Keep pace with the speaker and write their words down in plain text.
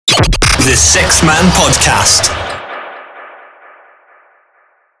The Six Man Podcast.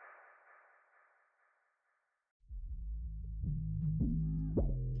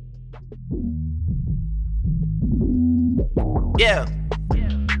 Yeah.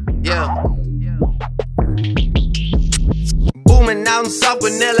 Booming out in South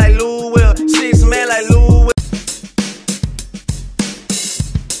with Nell like Lou Will. Six man like Lou Will.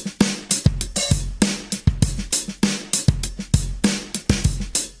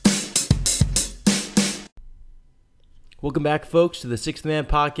 Welcome back, folks, to the Sixth Man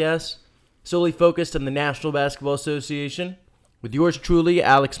Podcast, solely focused on the National Basketball Association, with yours truly,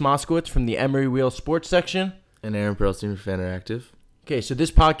 Alex Moskowitz from the Emery Wheel Sports section. And Aaron Perlstein from Fan Interactive. Okay, so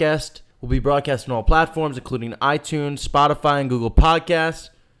this podcast will be broadcast on all platforms, including iTunes, Spotify, and Google Podcasts.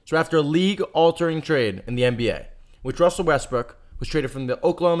 So after a league-altering trade in the NBA, which Russell Westbrook was traded from the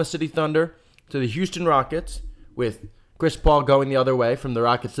Oklahoma City Thunder to the Houston Rockets, with Chris Paul going the other way from the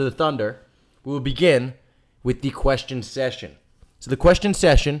Rockets to the Thunder, we will begin with the question session. So the question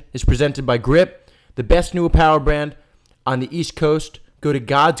session is presented by Grip, the best new apparel brand on the East Coast. Go to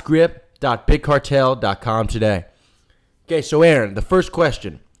godsgrip.bigcartel.com today. Okay, so Aaron, the first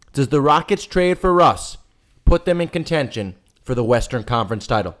question. Does the Rockets trade for Russ put them in contention for the Western Conference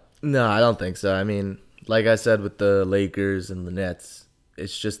title? No, I don't think so. I mean, like I said with the Lakers and the Nets,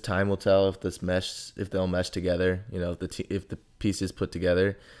 it's just time will tell if they'll mesh together, if the pieces put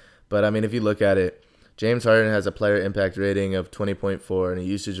together. But I mean, if you look at it, James Harden has a player impact rating of 20.4 and a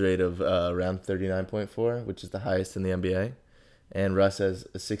usage rate of around 39.4, which is the highest in the NBA. And Russ has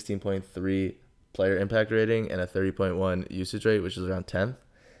a 16.3 player impact rating and a 30.1 usage rate, which is around 10th.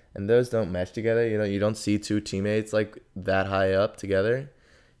 And those don't match together. You don't see two teammates like that high up together.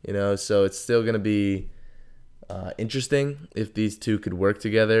 So it's still going to be interesting if these two could work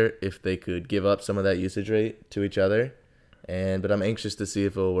together, if they could give up some of that usage rate to each other. But I'm anxious to see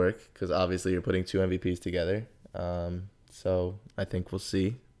if it will work because obviously you're putting two MVPs together. So I think we'll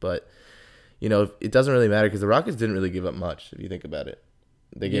see. But, it doesn't really matter because the Rockets didn't really give up much if you think about it.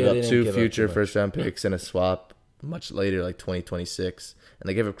 They gave up two future first-round picks and a swap much later, like 2026. And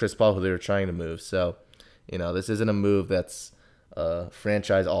they gave up Chris Paul, who they were trying to move. So, this isn't a move that's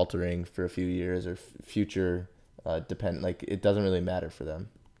franchise-altering for a few years or future dependent. Like, it doesn't really matter for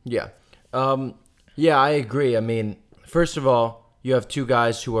them. Yeah. I agree. I mean, first of all, you have two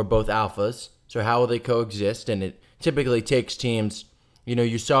guys who are both alphas. So how will they coexist? And it typically takes teams,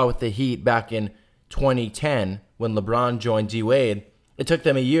 you saw with the Heat back in 2010 when LeBron joined D-Wade, it took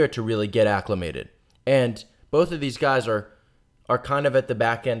them a year to really get acclimated. And both of these guys are kind of at the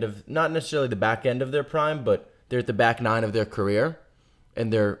back end of, not necessarily the back end of their prime, but they're at the back nine of their career.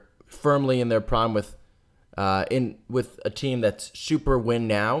 And they're firmly in their prime with a team that's super win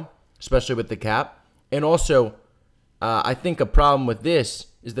now, especially with the cap. And also, I think a problem with this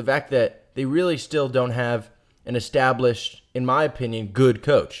is the fact that they really still don't have an established, in my opinion, good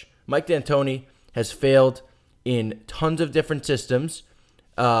coach. Mike D'Antoni has failed in tons of different systems.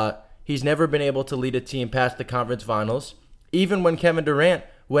 He's never been able to lead a team past the conference finals. Even when Kevin Durant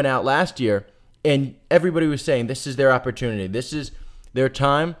went out last year and everybody was saying this is their opportunity, this is their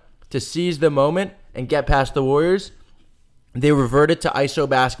time to seize the moment and get past the Warriors, they reverted to ISO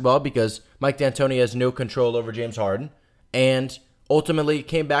basketball because Mike D'Antoni has no control over James Harden and ultimately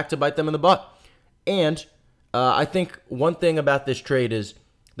came back to bite them in the butt. And I think one thing about this trade is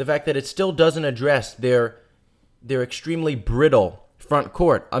the fact that it still doesn't address their extremely brittle front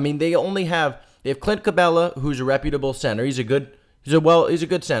court. I mean, they have Clint Capella, who's a reputable center. He's a good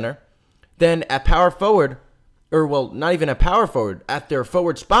center. Then at power forward, not even at power forward, at their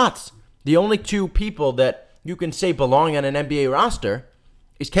forward spots, the only two people that you can say belong on an NBA roster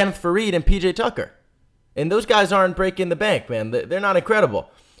is Kenneth Faried and PJ Tucker. And those guys aren't breaking the bank, man. They're not incredible.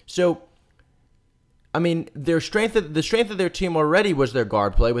 So, I mean, the strength of their team already was their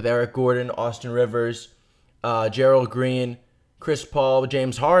guard play with Eric Gordon, Austin Rivers, Gerald Green, Chris Paul,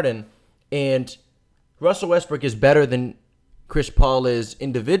 James Harden. And Russell Westbrook is better than Chris Paul is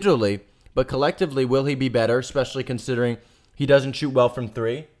individually, but collectively, will he be better, especially considering he doesn't shoot well from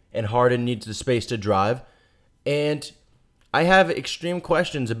three and Harden needs the space to drive? And I have extreme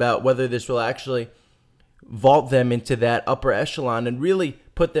questions about whether this will actually vault them into that upper echelon and really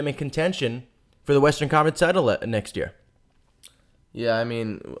put them in contention for the Western Conference title next year. Yeah, I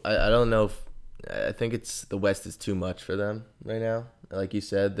mean, I don't know if I think the West is too much for them right now. Like you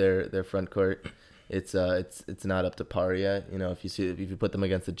said, their front court, it's not up to par yet. If you put them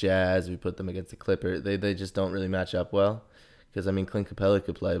against the Jazz, if you put them against the Clippers, they just don't really match up well. Because I mean, Clint Capella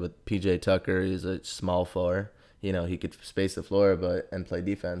could play, but PJ Tucker is a small four. He could space the floor and play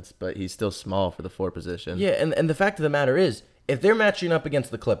defense, but he's still small for the four position. Yeah, and the fact of the matter is, if they're matching up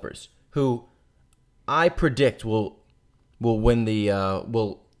against the Clippers, who I predict will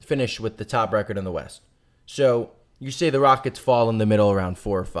finish with the top record in the West. So you say the Rockets fall in the middle around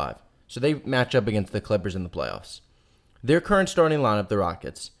 4 or 5. So they match up against the Clippers in the playoffs. Their current starting lineup, the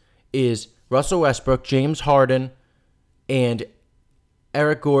Rockets, is Russell Westbrook, James Harden, and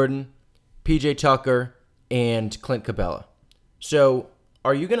Eric Gordon, PJ Tucker, and Clint Capella. So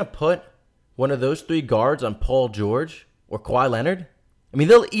are you going to put one of those 3 guards on Paul George or Kawhi Leonard? I mean,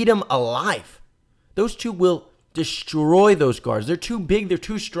 they'll eat him alive. Those 2 will destroy those guards. They're too big. They're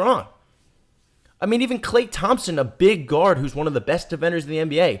too strong. I mean, even Klay Thompson, a big guard who's one of the best defenders in the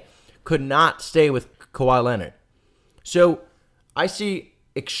NBA, could not stay with Kawhi Leonard. So I see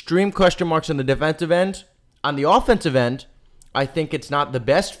extreme question marks on the defensive end. On the offensive end, I think it's not the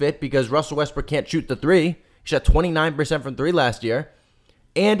best fit because Russell Westbrook can't shoot the 3. He shot 29% from 3 last year.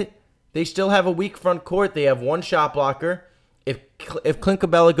 And they still have a weak front court. They have 1 shot blocker. If Clint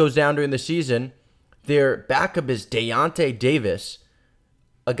Capella goes down during the season, their backup is Deontay Davis,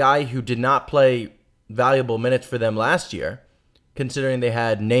 a guy who did not play valuable minutes for them last year, considering they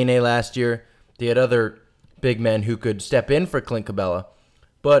had Nene last year. They had other big men who could step in for Clint Capella.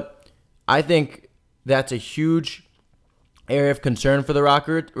 But I think that's a huge area of concern for the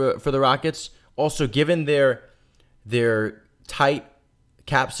Rockets. Also, given their tight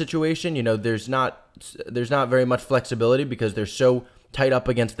cap situation, there's not very much flexibility because they're so tight up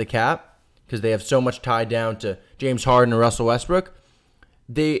against the cap because they have so much tied down to James Harden and Russell Westbrook.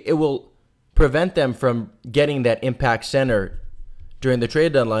 It will prevent them from getting that impact center during the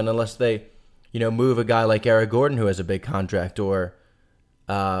trade deadline unless they, move a guy like Eric Gordon who has a big contract or,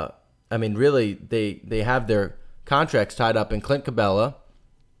 really they have their contracts tied up in Clint Capella,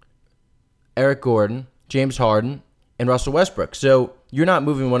 Eric Gordon, James Harden, and Russell Westbrook. So you're not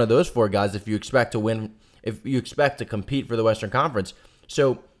moving one of those 4 guys if you expect to win, if you expect to compete for the Western Conference.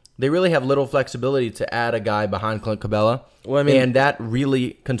 So they really have little flexibility to add a guy behind Clint Capella, and that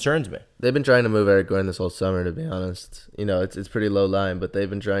really concerns me. They've been trying to move Eric Gordon this whole summer, to be honest. It's pretty low line, but they've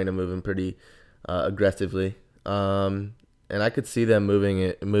been trying to move him pretty aggressively. And I could see them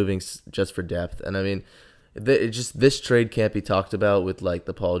moving just for depth. And I mean, this trade can't be talked about with like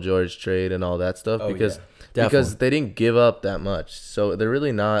the Paul George trade and all that stuff because they didn't give up that much. So they're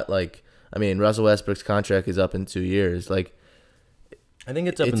really not like. I mean, Russell Westbrook's contract is up in 2 years. Like, I think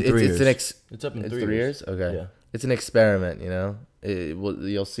it's up in 3 years. It's up in 3 years. Okay, yeah. It's an experiment.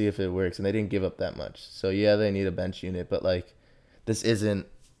 You'll see if it works. And they didn't give up that much. So yeah, they need a bench unit, but like, this isn't.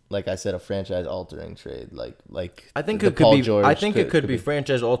 Like I said, a franchise-altering trade. I think it could be. I think it could be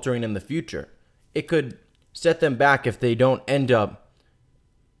franchise-altering in the future. It could set them back if they don't end up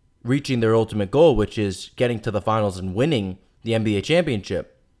reaching their ultimate goal, which is getting to the finals and winning the NBA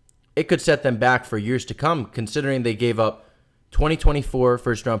championship. It could set them back for years to come, considering they gave up 2024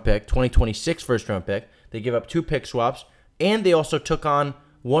 first-round pick, 2026 first-round pick. They gave up 2 pick swaps, and they also took on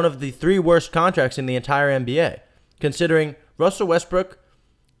one of the 3 worst contracts in the entire NBA. Considering Russell Westbrook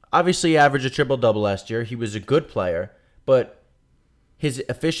obviously averaged a triple-double last year. He was a good player, but his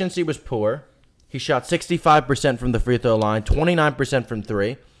efficiency was poor. He shot 65% from the free throw line, 29% from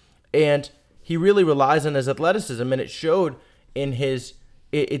 3, and he really relies on his athleticism, and it showed in his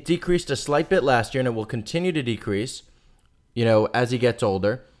it decreased a slight bit last year, and it will continue to decrease, as he gets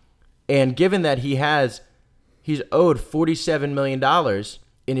older. And given that he's owed $47 million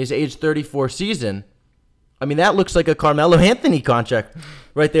in his age 34 season, I mean, that looks like a Carmelo Anthony contract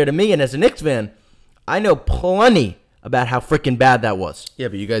right there to me. And as a Knicks fan, I know plenty about how freaking bad that was. Yeah,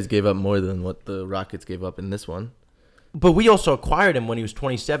 but you guys gave up more than what the Rockets gave up in this one. But we also acquired him when he was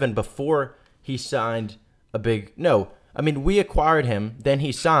 27 before he signed a big... No, I mean, we acquired him, then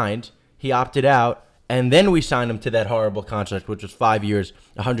he signed, he opted out, and then we signed him to that horrible contract, which was 5 years,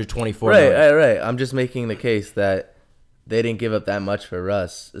 $124 million. Right. I'm just making the case that they didn't give up that much for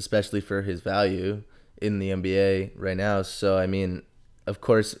Russ, especially for his value in the NBA right now. So, I mean, of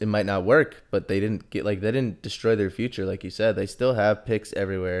course, it might not work, but they didn't destroy their future, like you said. They still have picks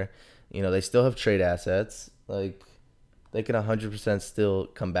everywhere. They still have trade assets. Like, they can 100% still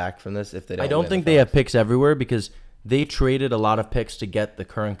come back from this if they don't. I don't think they have picks everywhere because they traded a lot of picks to get the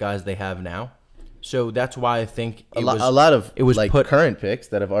current guys they have now. So that's why I think a lot of current picks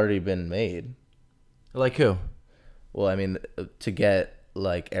that have already been made. Like who? Well, I mean, to get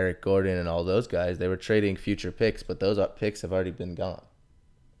like Eric Gordon and all those guys, they were trading future picks, but those picks have already been gone.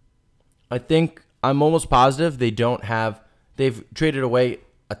 I think I'm almost positive they've traded away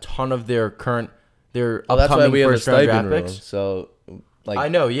a ton of their upcoming first round draft picks. So, I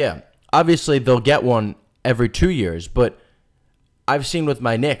know, yeah. Obviously, they'll get one every 2 years, but I've seen with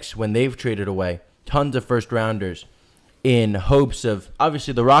my Knicks when they've traded away tons of first rounders in hopes of,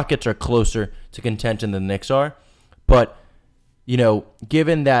 obviously the Rockets are closer to contention than the Knicks are, but,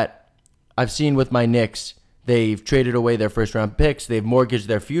 given that I've seen with my Knicks, they've traded away their first-round picks, they've mortgaged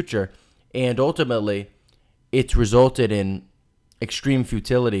their future, and ultimately it's resulted in extreme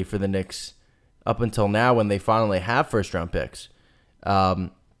futility for the Knicks up until now when they finally have first-round picks.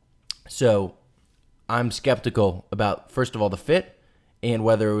 So I'm skeptical about, first of all, the fit and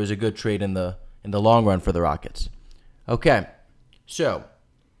whether it was a good trade in the long run for the Rockets. Okay, so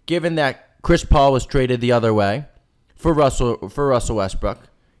given that Chris Paul was traded the other way for Russell Westbrook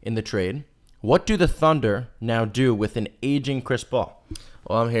in the trade, what do the Thunder now do with an aging Chris Paul?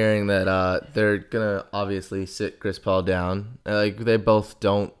 Well, I'm hearing that they're gonna obviously sit Chris Paul down. They both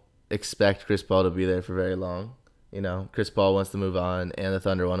don't expect Chris Paul to be there for very long. Chris Paul wants to move on, and the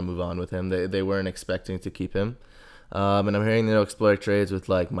Thunder want to move on with him. They weren't expecting to keep him. And I'm hearing they'll explore trades with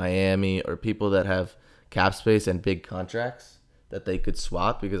Miami or people that have cap space and big contracts that they could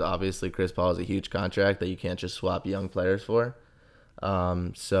swap, because obviously Chris Paul is a huge contract that you can't just swap young players for.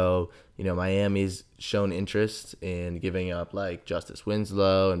 So Miami's shown interest in giving up Justice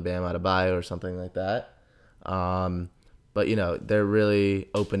Winslow and Bam Adebayo or something like that. But they're really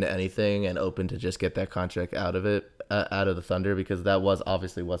open to anything and open to just get that contract out of the Thunder, because that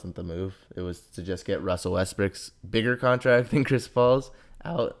wasn't the move. It was to just get Russell Westbrook's bigger contract than Chris Paul's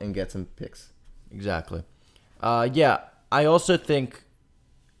out and get some picks. Exactly. I also think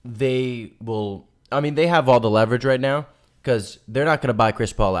they will. They have all the leverage right now because they're not going to buy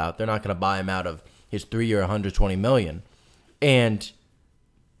Chris Paul out. They're not going to buy him out of his 3-year, $120 million. And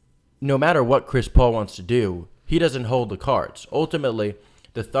no matter what Chris Paul wants to do, he doesn't hold the cards. Ultimately,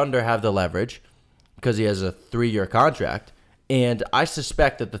 the Thunder have the leverage because he has a 3-year contract. And I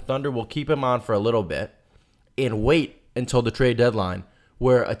suspect that the Thunder will keep him on for a little bit and wait until the trade deadline,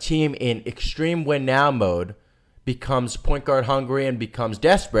 where a team in extreme win-now mode becomes point guard hungry and becomes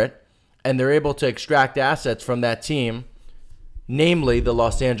desperate, and they're able to extract assets from that team, namely the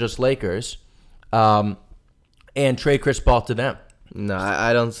Los Angeles Lakers, and trade Chris Paul to them. No,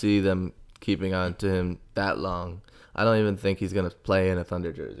 I don't see them keeping on to him that long. I don't even think he's going to play in a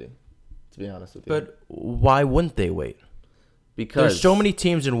Thunder jersey, to be honest with you. But why wouldn't they wait? Because there's so many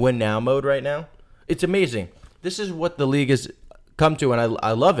teams in win-now mode right now. It's amazing. This is what the league has come to, and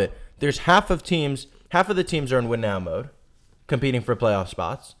I love it. There's half of the teams are in win-now mode, competing for playoff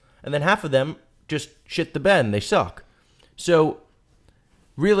spots, and then half of them just shit the bed and they suck. So,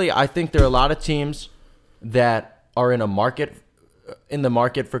 really, I think there are a lot of teams that are in the market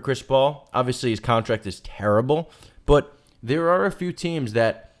for Chris Paul. Obviously, his contract is terrible, but there are a few teams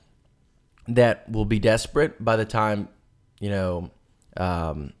that will be desperate by the time the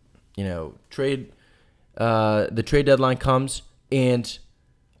trade deadline comes. And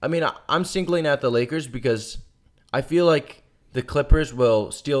I'm singling out the Lakers because I feel like the Clippers will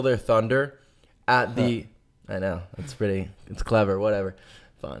steal their thunder at the. I know it's clever, whatever,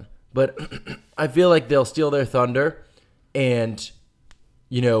 fun. But I feel like they'll steal their thunder and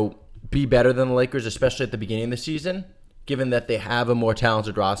be better than the Lakers, especially at the beginning of the season, given that they have a more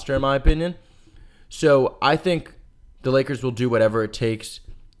talented roster, in my opinion. So I think the Lakers will do whatever it takes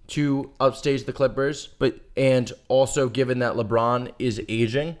to upstage the Clippers, and also given that LeBron is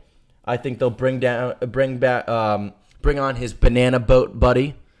aging, I think they'll bring on his banana boat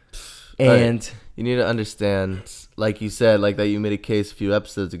buddy. And you need to understand, like you said, that you made a case a few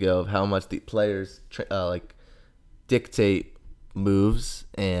episodes ago of how much the players dictate moves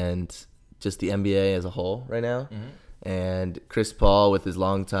and just the NBA as a whole right now. Mm-hmm. And Chris Paul with his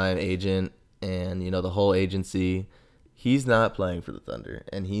longtime agent and the whole agency, he's not playing for the Thunder,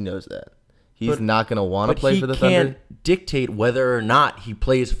 and he knows that. He's not going to want to play for the Thunder. But he can't dictate whether or not he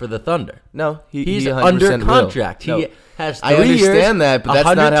plays for the Thunder. No, he's under contract. No. He has 3 I understand years, that, but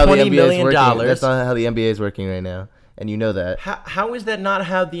that's not how the NBA is working. $120 million. That's not how the NBA is working right now, and you know that. How is that not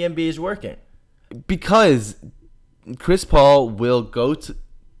how the NBA is working? Because Chris Paul will go to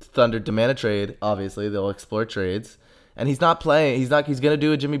Thunder, demand a trade. Obviously, they'll explore trades, and he's not playing. He's going to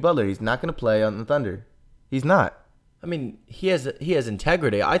do a Jimmy Butler. He's not going to play on the Thunder. He's not. He has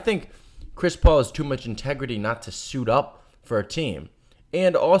integrity. I think Chris Paul has too much integrity not to suit up for a team.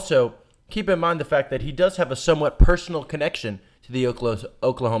 And also, keep in mind the fact that he does have a somewhat personal connection to the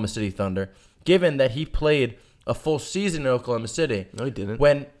Oklahoma City Thunder, given that he played a full season in Oklahoma City. No, he didn't.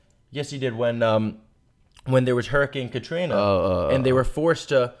 Yes, he did. When there was Hurricane Katrina, and they were forced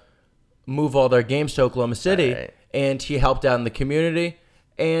to move all their games to Oklahoma City, right. And he helped out in the community.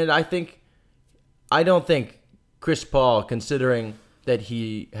 And I don't think Chris Paul, considering that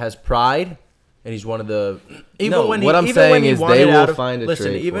he has pride, and he's one of the What I'm saying is they will find a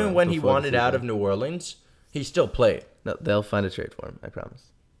trade. Even when he wanted out of New Orleans, he still played. No, they'll find a trade for him. I promise.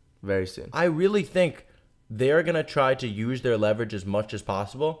 Very soon. I really think they're going to try to use their leverage as much as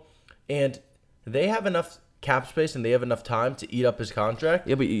possible. And they have enough cap space and they have enough time to eat up his contract.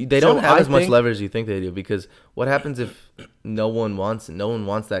 Yeah, but they don't have as much leverage as you think they do, because what happens if no one wants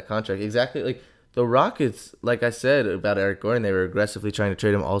that contract? Exactly. Like the Rockets, like I said about Eric Gordon, they were aggressively trying to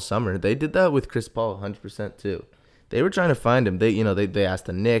trade him all summer. They did that with Chris Paul 100% too. They were trying to find him. They asked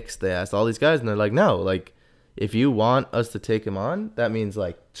the Knicks, they asked all these guys, and they're like, no, like if you want us to take him on, that means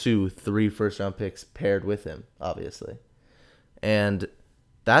like 2-3 first-round picks paired with him, obviously. And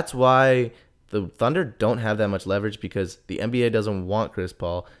that's why the Thunder don't have that much leverage, because the NBA doesn't want Chris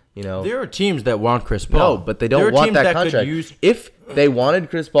Paul. There are teams that want Chris Paul. No, but they don't want that contract. If they wanted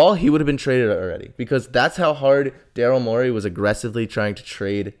Chris Paul, he would have been traded already, because that's how hard Daryl Morey was aggressively trying to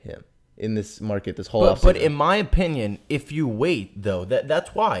trade him in this market this whole offseason. But in my opinion, if you wait, though,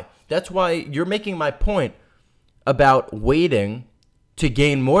 that's why. That's why you're making my point about waiting to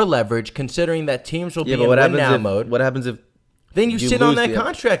gain more leverage, considering that teams will be in win-now mode. What happens if then you sit on that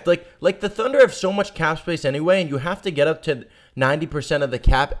contract? Like the Thunder have so much cap space anyway, and you have to get up to 90% of the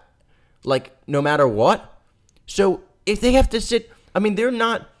cap, like no matter what. So if they have to sit, I mean,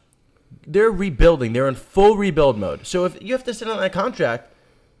 they're rebuilding. They're in full rebuild mode. So if you have to sit on that contract,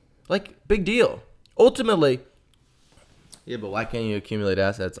 like big deal. Ultimately. Yeah, but why can't you accumulate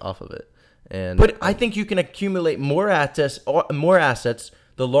assets off of it? But I think you can accumulate more assets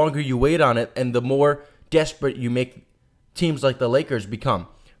the longer you wait on it, and the more desperate you make teams like the Lakers become.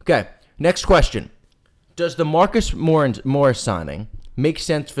 Okay, next question. Does the Marcus Morris signing make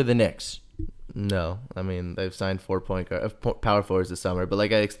sense for the Knicks? No. I mean, they've signed 4 power forwards this summer, but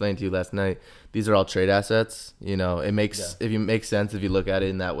like I explained to you last night, these are all trade assets. It makes sense if you look at it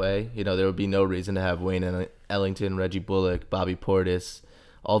in that way. There would be no reason to have Wayne Ellington, Reggie Bullock, Bobby Portis,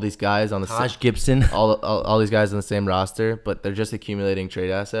 all these guys on the Taj Gibson, all these guys on the same roster, but they're just accumulating trade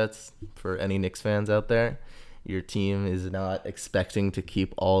assets. For any Knicks fans out there, your team is not expecting to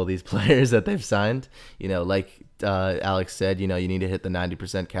keep all of these players that they've signed. Like Alex said, you need to hit the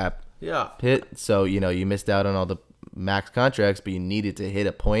 90% cap hit. So you missed out on all the max contracts, but you needed to hit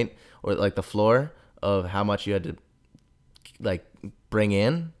a point, or like the floor of how much you had to like bring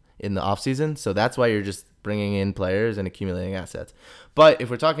in the offseason. So that's why you're just bringing in players and accumulating assets. But if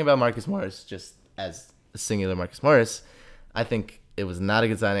we're talking about Marcus Morris just as a singular Marcus Morris, I think it was not a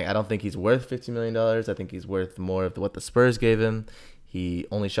good signing. I don't think he's worth $50 million. I think he's worth more of what the Spurs gave him. He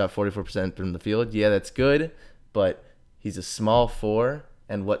only shot 44% from the field. Yeah, that's good, but he's a small four,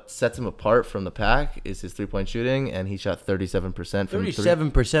 and what sets him apart from the pack is his three-point shooting, and he shot 37% from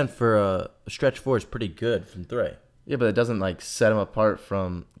 37% for a stretch four is pretty good from three. Yeah, but it doesn't like set him apart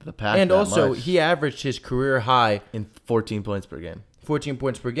from the pack. And also, he averaged his career high in 14 points per game. 14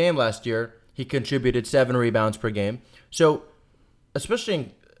 points per game last year. He contributed 7 rebounds per game. So,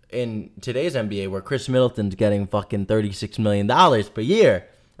 especially in today's NBA, where Chris Middleton's getting fucking $36 million per year,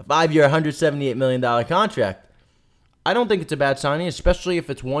 a 5-year, $178 million contract, I don't think it's a bad signing, especially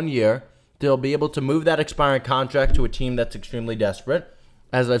if it's 1 year. They'll be able to move that expiring contract to a team that's extremely desperate.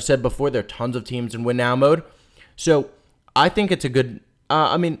 As I've said before, there are tons of teams in win-now mode. So I think it's a good.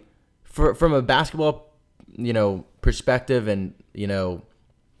 I mean, from a basketball, perspective, and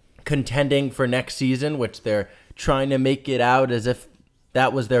contending for next season, which they're trying to make it out as if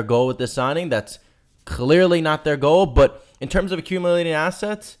that was their goal with this signing. That's clearly not their goal. But in terms of accumulating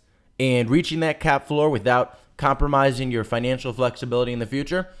assets and reaching that cap floor without compromising your financial flexibility in the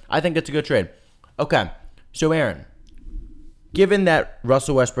future, I think it's a good trade. Okay, so Aaron, given that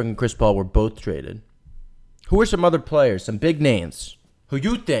Russell Westbrook and Chris Paul were both traded, who are some other players, some big names, who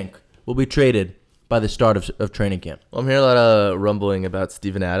you think will be traded by the start of training camp? Well, I'm hearing a lot of rumbling about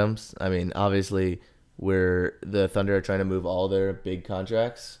Steven Adams. I mean, obviously, the Thunder are trying to move all their big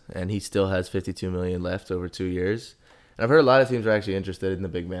contracts, and he still has $52 million left over 2 years. And I've heard a lot of teams are actually interested in the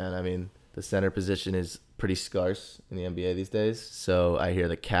big man. I mean, the center position is pretty scarce in the NBA these days, so I hear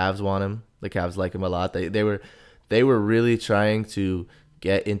the Cavs want him. The Cavs like him a lot. They were really trying to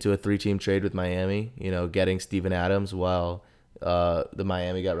get into a 3-team trade with Miami, getting Steven Adams while the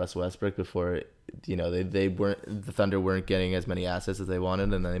Miami got Russell Westbrook before, the Thunder weren't getting as many assets as they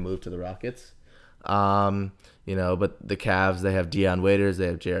wanted, and then they moved to the Rockets. But the Cavs, they have Deion Waiters, they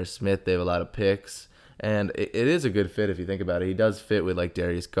have J.R. Smith, they have a lot of picks, and it is a good fit if you think about it. He does fit with like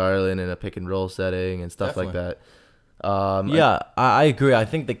Darius Garland in a pick and roll setting and stuff like that. I agree. I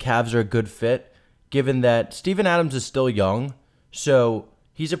think the Cavs are a good fit, given that Steven Adams is still young, so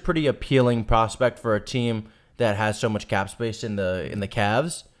he's a pretty appealing prospect for a team that has so much cap space in the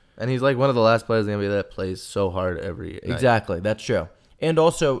Cavs. And he's like one of the last players in the NBA that plays so hard every night. Exactly, that's true. And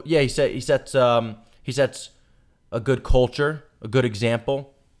also, yeah, he sets a good culture, a good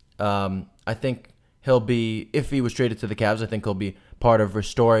example. I think he'll be, if he was traded to the Cavs, I think he'll be part of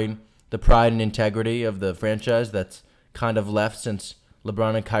restoring the pride and integrity of the franchise that's kind of left since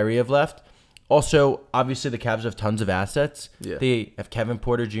LeBron and Kyrie have left. Also, obviously, the Cavs have tons of assets. Yeah. They have Kevin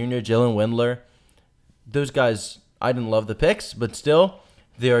Porter Jr., Jalen Windler. Those guys, I didn't love the picks, but still,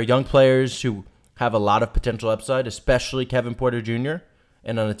 they are young players who have a lot of potential upside, especially Kevin Porter Jr.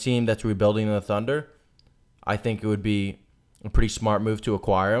 And on a team that's rebuilding the Thunder, I think it would be a pretty smart move to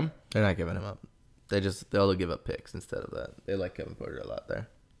acquire him. They're not giving him up. They'll give up picks instead of that. They like Kevin Porter a lot there.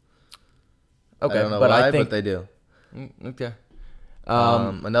 Okay, I don't know but why, I think but they do. Okay.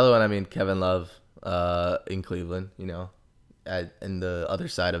 Another one, I mean, Kevin Love in Cleveland, and the other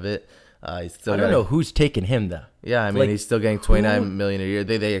side of it. He's still I don't know who's taking him though. Yeah, I mean, Like, he's still getting $29 million a year.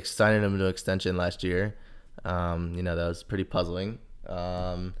 They signed him to an extension last year. That was pretty puzzling.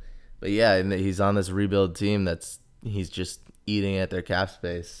 But yeah, and he's on this rebuild team he's just eating at their cap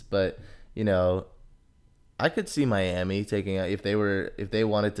space. But I could see Miami taking out if they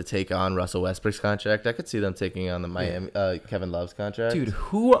wanted to take on Russell Westbrook's contract. I could see them taking on the Miami Kevin Love's contract. Dude,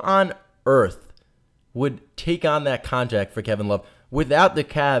 who on earth would take on that contract for Kevin Love without the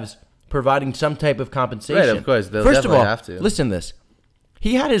Cavs providing some type of compensation? Right, of course. They'll First of definitely all, have to. listen to this.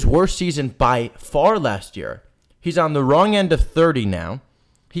 He had his worst season by far last year. He's on the wrong end of 30 now.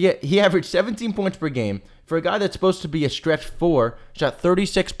 He averaged 17 points per game. For a guy that's supposed to be a stretch 4, shot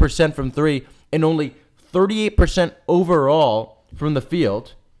 36% from 3 and only 38% overall from the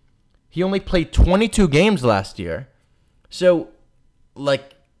field. He only played 22 games last year. So,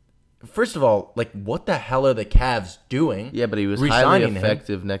 first of all, what the hell are the Cavs doing? Yeah, but he was highly re-signing him?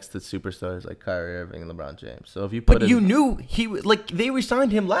 effective next to superstars like Kyrie Irving and LeBron James. So if you put But you knew they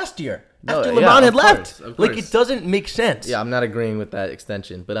re-signed him last year after yeah, LeBron had of left. course, of course. It doesn't make sense. Yeah, I'm not agreeing with that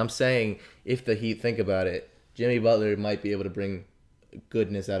extension, but I'm saying if the Heat think about it, Jimmy Butler might be able to bring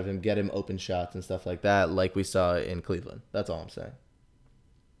goodness out of him, get him open shots and stuff like that, like we saw in Cleveland. That's all I'm saying.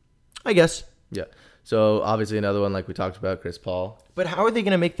 I guess. Yeah. So obviously another one like we talked about, Chris Paul. But how are they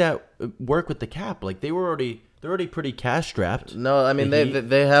going to make that work with the cap? They're already pretty cash strapped. No, I mean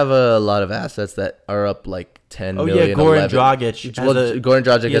they have a lot of assets that are up like 10 Oh million. yeah, Goran 11. Dragic. Goran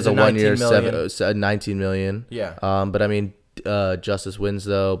Dragic has a 1 year 19 $19 million. Yeah. But I mean Justice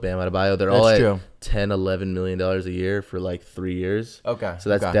Winslow, Bam Adebayo, they're all That's at true. $10-11 million a year for like 3 years. Okay. So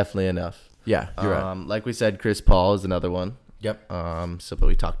that's okay. definitely enough. Yeah, you're right. Like we said, Chris Paul is another one. Yep. But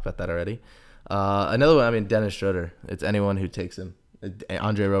we talked about that already. Another one, I mean, Dennis Schroeder. It's anyone who takes him.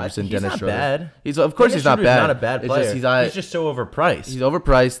 Andre Roberson, He's Dennis not Schroeder. bad. Of course, he's not Schroeder's bad. Not a bad It's player. just, He's just so overpriced. He's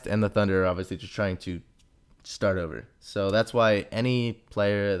overpriced, and the Thunder are obviously just trying to start over. So that's why any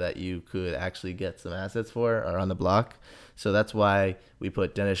player that you could actually get some assets for are on the block. So that's why we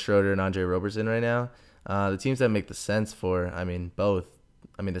put Dennis Schroeder and Andre Roberson right now. The teams that make the sense for, I mean, both.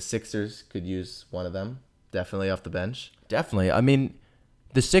 I mean, the Sixers could use one of them, definitely off the bench. Definitely. I mean,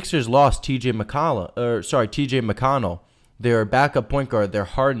 the Sixers lost TJ McConnell, their backup point guard, their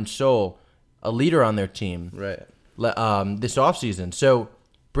heart and soul, a leader on their team. Right. This offseason. So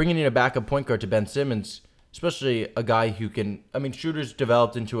bringing in a backup point guard to Ben Simmons, especially a guy who can, I mean, Schroeder's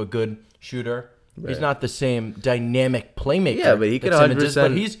developed into a good shooter. Right. He's not the same dynamic playmaker. Yeah, but he could 100%.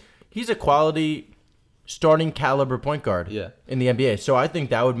 But he's a quality starting caliber point guard in the NBA. So I think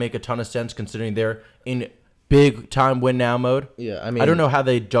that would make a ton of sense considering they're in big time win now mode. Yeah, I mean, I don't know how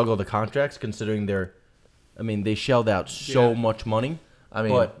they juggle the contracts considering they shelled out so much money. I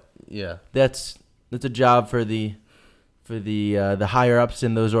mean, but that's a job for the higher ups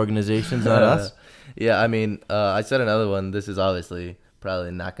in those organizations, not us. Yeah, I mean, I said another one. This is obviously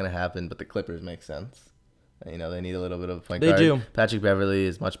probably not going to happen, but the Clippers make sense. They need a little bit of a point guard. They do. Patrick Beverley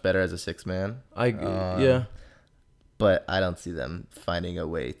is much better as a sixth man. But I don't see them finding a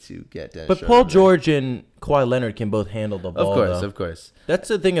way to get Dennis Schroeder. Paul George and Kawhi Leonard can both handle the ball. Of course. That's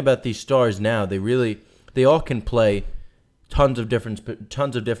the thing about these stars now. They all can play tons of different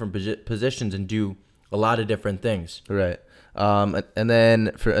positions and do a lot of different things. Right. And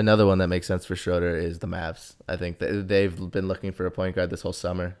then for another one that makes sense for Schroeder is the Mavs. I think that they've been looking for a point guard this whole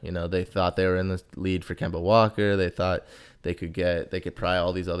summer. They thought they were in the lead for Kemba Walker. They thought they could pry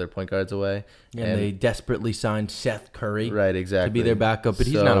all these other point guards away. And they desperately signed Seth Curry. Right, exactly. To be their backup, but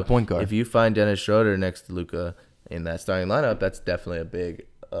he's not a point guard. If you find Dennis Schroeder next to Luka in that starting lineup, that's definitely a big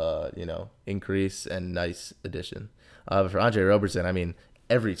increase and nice addition. For Andre Roberson, I mean,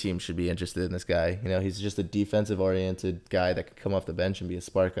 every team should be interested in this guy. He's just a defensive-oriented guy that can come off the bench and be a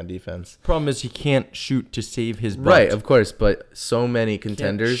spark on defense. Problem is he can't shoot to save his butt. Right, of course, but so many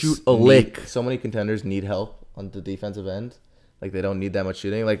contenders shoot a lick. So many contenders need help on the defensive end Like they don't need that much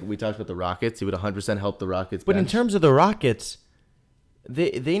shooting. Like we talked about the Rockets, he would 100% help the Rockets. But in bench. terms of the Rockets,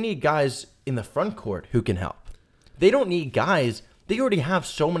 they need guys in the front court who can help. They don't need guys. They already have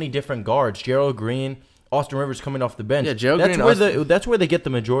so many different guards. Gerald Green, Austin Rivers coming off the bench. Yeah, Gerald Green. That's where they get the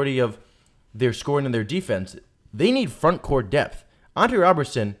majority of their scoring and their defense. They need front court depth. Andre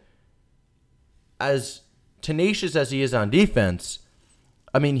Robertson, as tenacious as he is on defense,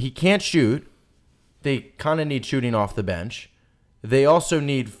 I mean, he can't shoot. They kind of need shooting off the bench. They also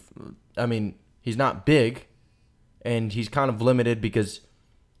need, I mean, he's not big, and he's kind of limited because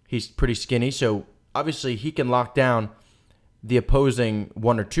he's pretty skinny. So obviously he can lock down the opposing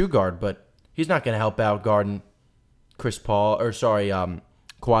 1 or 2 guard, but he's not going to help out guarding Kawhi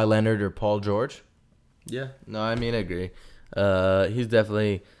Leonard or Paul George. Yeah, no, I mean, I agree. He's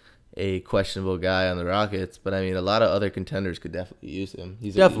definitely a questionable guy on the Rockets, but I mean, a lot of other contenders could definitely use him.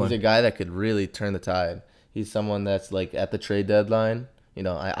 He's a guy that could really turn the tide. He's someone that's like at the trade deadline. You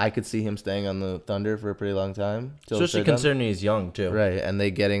know, I could see him staying on the Thunder for a pretty long time. Especially considering he's young too. Right, and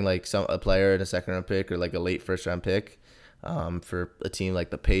they getting like a player in a second-round pick or like a late first-round pick for a team like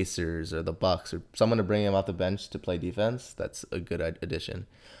the Pacers or the Bucks or someone to bring him off the bench to play defense. That's a good addition.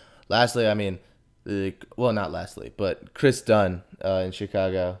 Lastly, I mean, not lastly, but Chris Dunn in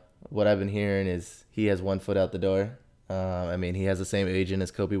Chicago. What I've been hearing is he has 1 foot out the door. I mean, he has the same agent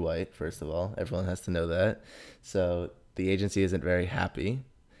as Kobe White, first of all. Everyone has to know that. So the agency isn't very happy.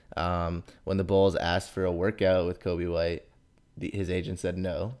 When the Bulls asked for a workout with Kobe White, his agent said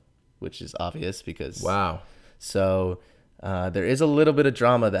no, which is obvious because... Wow. So there is a little bit of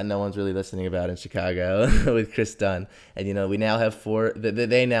drama that no one's really listening about in Chicago with Chris Dunn. And, you know, we now have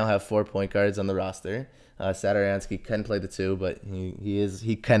they now have 4 point guards on the roster. Satoransky can play the 2, but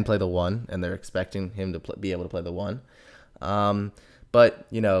he can play the 1, and they're expecting him to be able to play the 1. But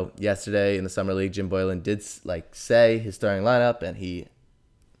you know, yesterday in the summer league, Jim Boylan did say his starting lineup, and he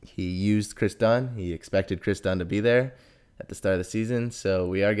used Chris Dunn. He expected Chris Dunn to be there at the start of the season. So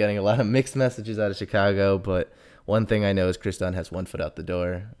we are getting a lot of mixed messages out of Chicago. But one thing I know is Chris Dunn has 1 foot out the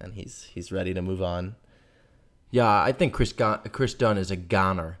door, and he's ready to move on. Yeah, I think Chris Dunn is a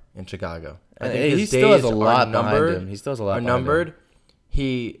goner in Chicago. I think he still has a lot behind him. He still has a lot numbered. Him.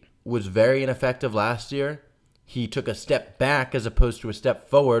 He was very ineffective last year. He took a step back as opposed to a step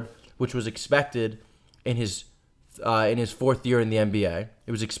forward, which was expected in his 4th year in the NBA.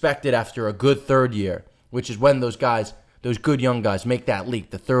 It was expected after a good 3rd year, which is when those good young guys make that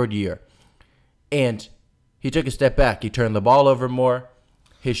leap, the 3rd year. And he took a step back. He turned the ball over more.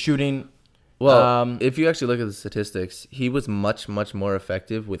 His shooting... Well, if you actually look at the statistics, he was much, much more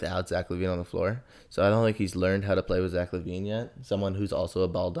effective without Zach LaVine on the floor. So I don't think he's learned how to play with Zach LaVine yet, someone who's also a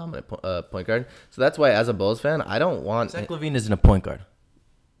ball-dominant point guard. So that's why, as a Bulls fan, I don't want... Zach LaVine isn't a point guard.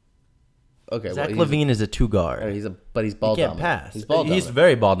 Okay, Zach LaVine is a 2 guard. But he's ball-dominant. He can't pass. He's ball-dominant. He's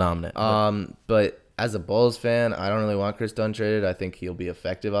very ball-dominant. But as a Bulls fan, I don't really want Chris Dunn traded. I think he'll be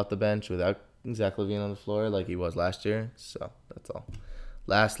effective off the bench without Zach LaVine on the floor like he was last year. So that's all.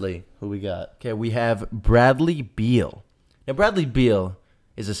 Lastly, who we got? Okay, we have Bradley Beal. Now, Bradley Beal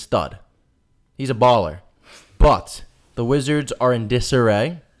is a stud. He's a baller. But the Wizards are in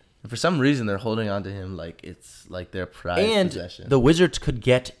disarray. For some reason, they're holding on to him like it's like their prized possession. The Wizards could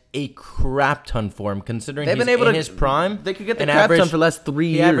get a crap ton for him, considering he's in his prime. They could get the crap ton for the last 3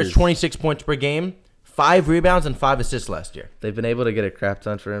 years. He averaged 26 points per game, 5 rebounds, and 5 assists last year. They've been able to get a crap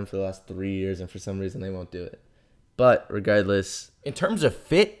ton for him for the last 3 years, and for some reason, they won't do it. But regardless... In terms of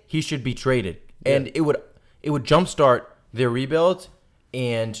fit, he should be traded. Yeah. And it would jumpstart their rebuild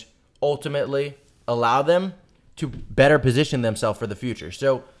and ultimately allow them to better position themselves for the future.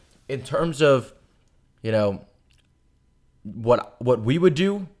 So in terms of, you know, what we would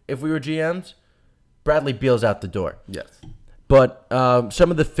do if we were GMs, Bradley Beal's out the door. Yes. But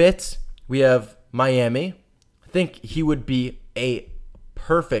some of the fits, we have Miami. I think he would be a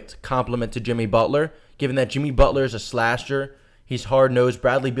perfect complement to Jimmy Butler, given that Jimmy Butler is a slasher. He's hard-nosed.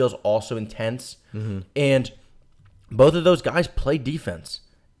 Bradley Beal's also intense. Mm-hmm. And both of those guys play defense.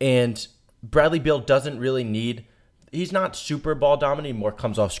 And Bradley Beal doesn't really need... He's not super ball dominant. He more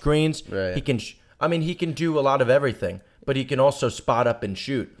comes off screens. Right. He can do a lot of everything. But he can also spot up and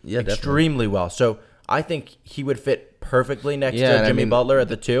shoot extremely well. So I think he would fit perfectly next to Jimmy Butler at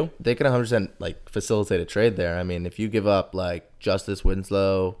the 2. They could 100% facilitate a trade there. I mean, if you give up Justice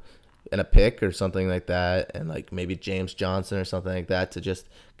Winslow... and a pick or something like that, and maybe James Johnson or something like that to just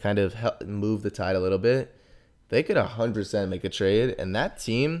kind of help move the tide a little bit, they could 100% make a trade. And that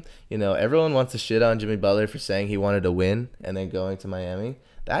team, you know, everyone wants to shit on Jimmy Butler for saying he wanted to win and then going to Miami.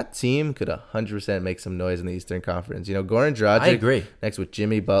 That team could 100% make some noise in the Eastern Conference. You know, Goran Dragic, I agree, next with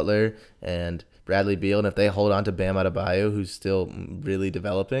Jimmy Butler and Bradley Beal, and if they hold on to Bam Adebayo, who's still really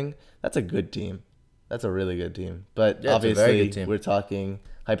developing, that's a good team. That's a really good team. But Yeah, obviously, it's a very good team. we're talking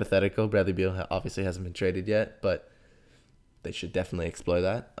hypothetical. Bradley Beal obviously hasn't been traded yet, but they should definitely explore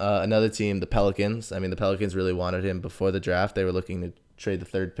that. Another team, the Pelicans. I mean, the Pelicans really wanted him before the draft. They were looking to trade the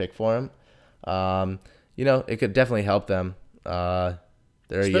 3rd pick for him. It could definitely help them.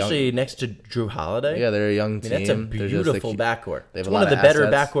 Especially next to Drew Holiday. Yeah, they're a young team. That's a beautiful backcourt. They have It's a one lot of the of better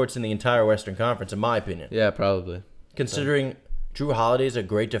assets. backcourts in the entire Western Conference, in my opinion. Yeah, probably. Considering Drew Holiday is a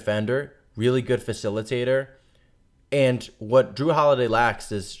great defender, really good facilitator, and what Drew Holiday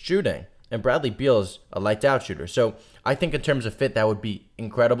lacks is shooting, and Bradley Beal is a lights-out shooter. So I think in terms of fit, that would be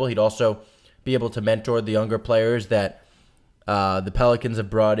incredible. He'd also be able to mentor the younger players that the Pelicans have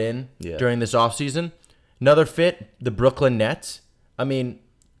brought in during this offseason. Another fit, the Brooklyn Nets. I mean,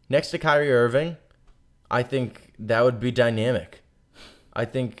 next to Kyrie Irving, I think that would be dynamic. I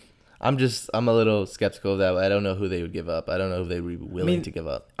think I'm a little skeptical of that. I don't know who they would give up. I don't know if they would be willing to give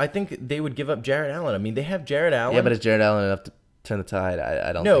up. I think they would give up Jarrett Allen. I mean, they have Jarrett Allen. Yeah, but is Jarrett Allen enough to turn the tide?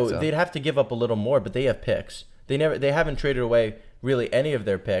 I don't No, think so. they'd have to give up a little more, but they have picks. They haven't traded away really any of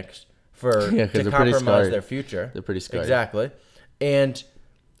their picks to 'cause they're pretty compromise scarred. their future. They're pretty scarred. Exactly. And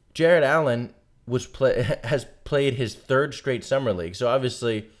Jarrett Allen has played his 3rd straight summer league. So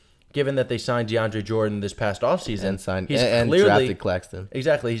obviously, given that they signed DeAndre Jordan this past offseason, and drafted Claxton.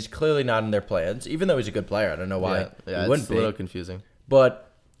 Exactly. He's clearly not in their plans, even though he's a good player. I don't know why he wouldn't it's be. a little confusing.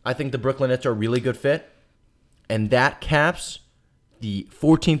 But I think the Brooklyn Nets are a really good fit. And that caps the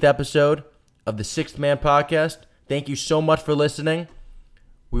 14th episode of the Sixth Man Podcast. Thank you so much for listening.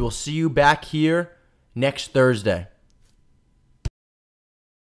 We will see you back here next Thursday.